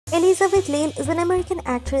Elizabeth Lail is an American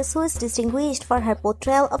actress who is distinguished for her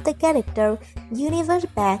portrayal of the character Guinevere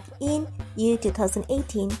Beck in year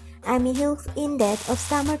 2018, Amy Hughes in Death of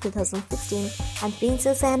Summer 2016, and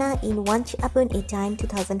Princess Anna in Once Upon a Time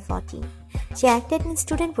 2014. She acted in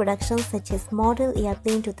student productions such as Model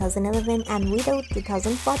Airplane 2011 and Widow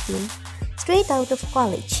 2014. Straight out of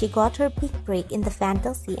college, she got her big break in the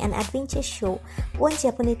fantasy and adventure show Once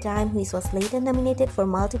Upon a Time, which was later nominated for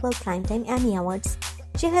multiple Primetime Emmy Awards.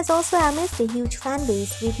 She has also amassed a huge fan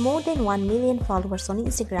base with more than 1 million followers on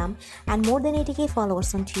Instagram and more than 80k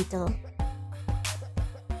followers on Twitter.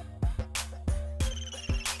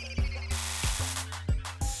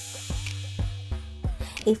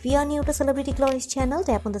 If you are new to Celebrity Glory's channel,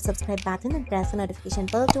 tap on the subscribe button and press the notification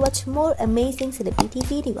bell to watch more amazing celebrity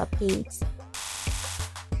video updates.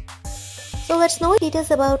 So let's know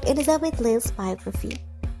details about Elizabeth Lail's biography.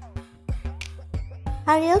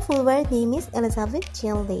 Her real full-word name is Elizabeth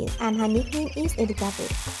Jill Lail and her nickname is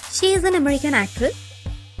Elizabeth. She is an American actress.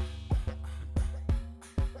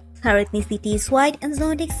 Her ethnicity is white and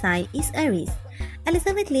zodiac sign is Aries.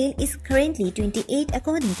 Elizabeth Lail is currently 28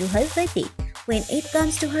 according to her birthday. When it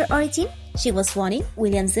comes to her origin, she was born in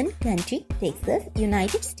Williamson County, Texas,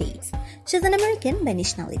 United States. She is an American by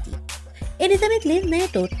nationality. Elizabeth Lail's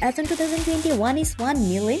net worth as in 2021 is $1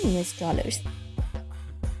 million.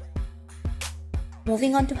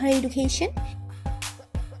 Moving on to her education,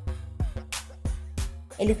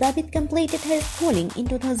 Elizabeth completed her schooling in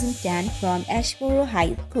 2010 from Asheboro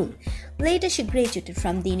High School. Later, she graduated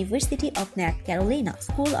from the University of North Carolina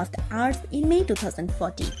School of the Arts in May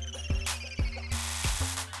 2014.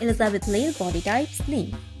 Elizabeth Lail body type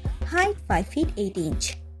slim, height 5 feet 8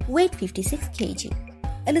 inch, weight 56 kg.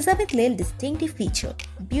 Elizabeth Lail distinctive feature,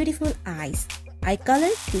 beautiful eyes, eye color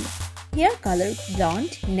blue, hair color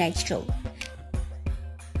blonde natural.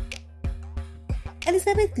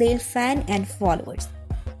 Elizabeth Lail fan and followers.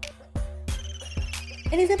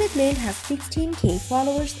 Elizabeth Lail has 16k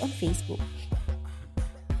followers on Facebook,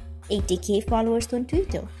 80k followers on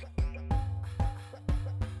Twitter,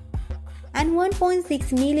 and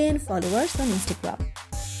 1.6 million followers on Instagram.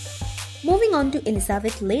 Moving on to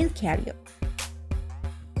Elizabeth Lail's career.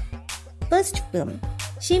 First film.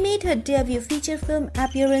 She made her debut feature film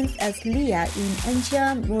appearance as Leah in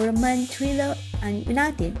Anja Mormon thriller and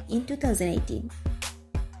United in 2018.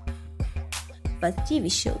 First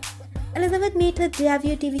TV show. Elizabeth made her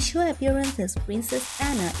debut TV show appearance as Princess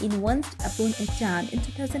Anna in Once Upon a Time in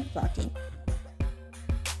 2014.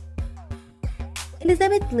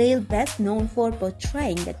 Elizabeth Lail best known for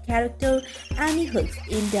portraying the character Amy Hughes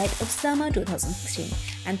in Death of Summer 2016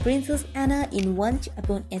 and Princess Anna in Once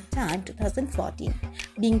Upon a Time 2014,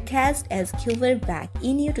 being cast as Guinevere Beck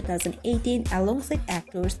in year 2018 alongside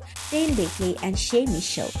actors Dean Lail and Shay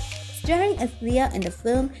Mitchell, starring as Leah in the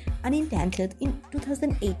film Unintended in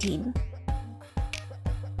 2018.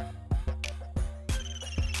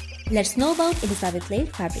 Let's know about Elizabeth Lail's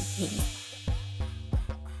favorite things.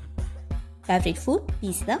 Favorite food,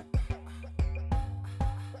 pizza.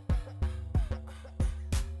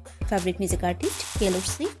 Favorite music artist, Taylor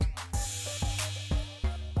Swift.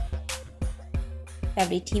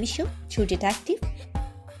 Favorite TV show, True Detective.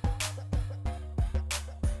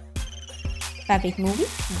 Favorite movie,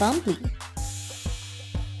 Bumblebee.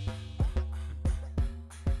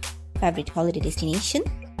 Favorite holiday destination,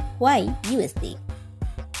 Hawaii, USA.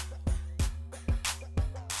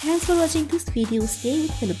 Thanks for watching this video. Stay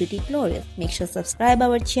with Celebrity Glorious. Make sure to subscribe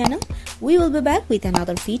our channel. We will be back with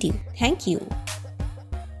another video. Thank you.